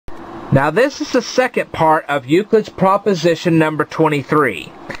Now this is the second part of Euclid's proposition number 23.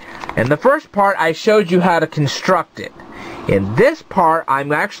 In the first part I showed you how to construct it. In this part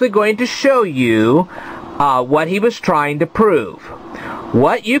I'm actually going to show you what he was trying to prove.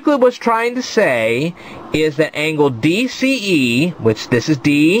 What Euclid was trying to say is that angle DCE, which this is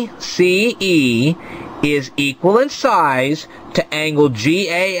DCE, is equal in size to angle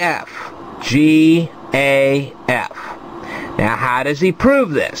GAF. GAF. Now how does he prove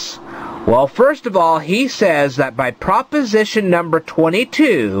this? Well, first of all, he says that by proposition number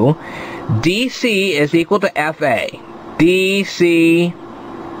 22, DC is equal to FA. DC,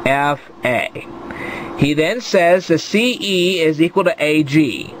 FA. He then says the CE is equal to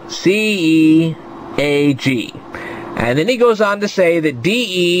AG. CE, AG. And then he goes on to say that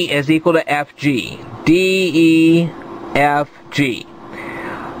DE is equal to FG. DE, FG.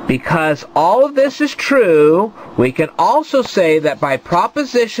 Because all of this is true, we can also say that by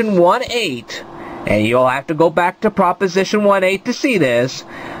proposition 1-8, and you'll have to go back to proposition 1-8 to see this,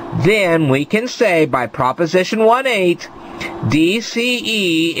 then we can say by proposition 1-8,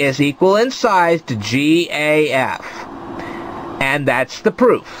 DCE is equal in size to GAF. And that's the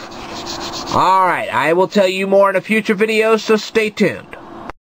proof. Alright, I will tell you more in a future video, so stay tuned.